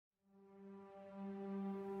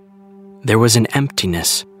There was an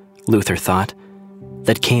emptiness, Luther thought,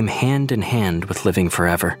 that came hand in hand with living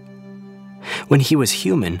forever. When he was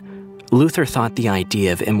human, Luther thought the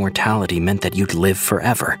idea of immortality meant that you'd live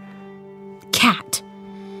forever. Cat!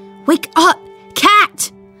 Wake up!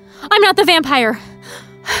 Cat! I'm not the vampire.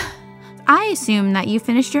 I assume that you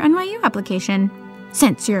finished your NYU application,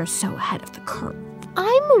 since you're so ahead of the curve.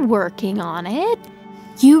 I'm working on it.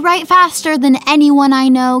 You write faster than anyone I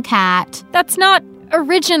know, Cat. That's not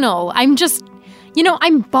original.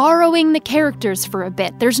 I'm borrowing the characters for a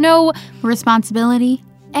bit. There's no responsibility,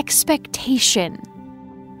 expectation.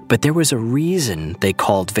 But there was a reason they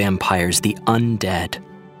called vampires the undead.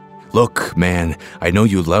 Look, man, I know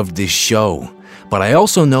you loved this show, but I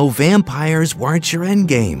also know vampires weren't your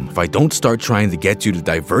endgame. If I don't start trying to get you to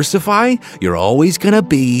diversify, you're always gonna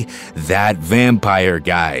be that vampire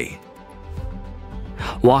guy.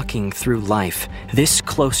 Walking through life this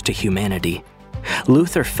close to humanity,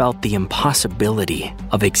 Luther felt the impossibility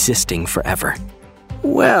of existing forever.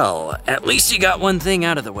 Well, at least you got one thing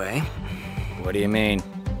out of the way. What do you mean?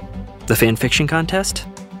 The fanfiction contest?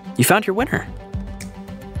 You found your winner.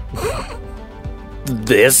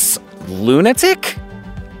 This lunatic?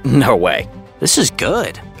 No way. This is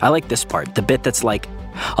good. I like this part, the bit that's like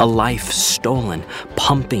a life stolen,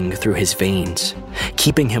 pumping through his veins,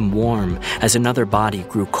 keeping him warm as another body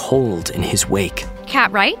grew cold in his wake.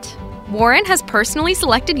 Cat Wright, Warren has personally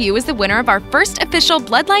selected you as the winner of our first official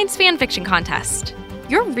Bloodlines fanfiction contest.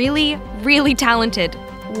 You're really, really talented.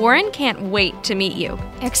 Warren can't wait to meet you.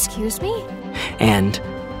 Excuse me? And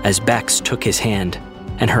as Bex took his hand,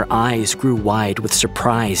 and her eyes grew wide with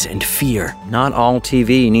surprise and fear. Not all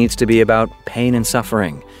TV needs to be about pain and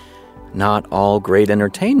suffering. Not all great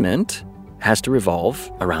entertainment has to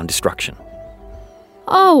revolve around destruction.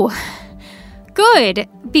 Oh, good,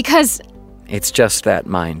 because... It's just that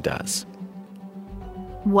mine does.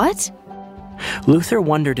 What? Luther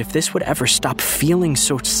wondered if this would ever stop feeling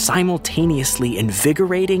so simultaneously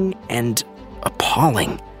invigorating and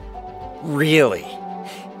appalling. Really?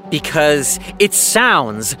 Because it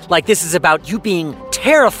sounds like this is about you being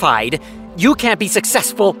terrified you can't be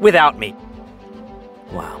successful without me.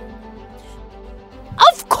 Wow.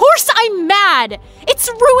 Of course I'm mad! It's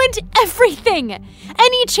ruined everything!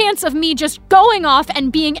 Any chance of me just going off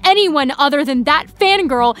and being anyone other than that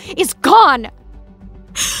fangirl is gone!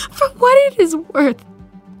 For what it is worth,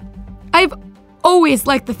 I've always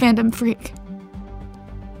liked the fandom freak.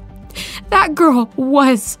 That girl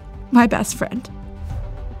was my best friend.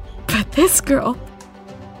 But this girl...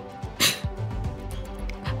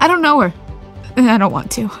 I don't know her, and I don't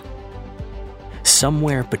want to.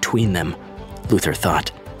 Somewhere between them, Luther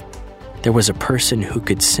thought, there was a person who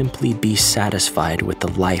could simply be satisfied with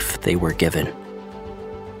the life they were given.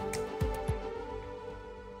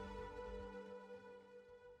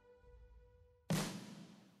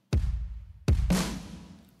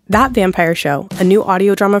 That Vampire Show, a new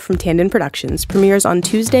audio drama from Tandon Productions, premieres on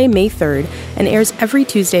Tuesday, May 3rd, and airs every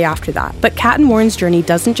Tuesday after that. But Cat and Warren's journey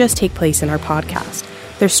doesn't just take place in our podcast.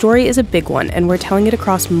 Their story is a big one, and we're telling it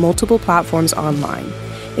across multiple platforms online.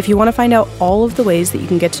 If you want to find out all of the ways that you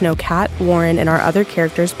can get to know Cat, Warren, and our other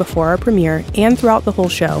characters before our premiere and throughout the whole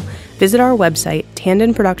show, visit our website,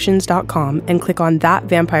 tandonproductions.com, and click on That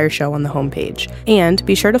Vampire Show on the homepage. And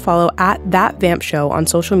be sure to follow @ThatVampShow on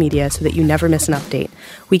social media so that you never miss an update.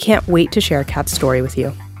 We can't wait to share Cat's story with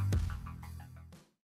you.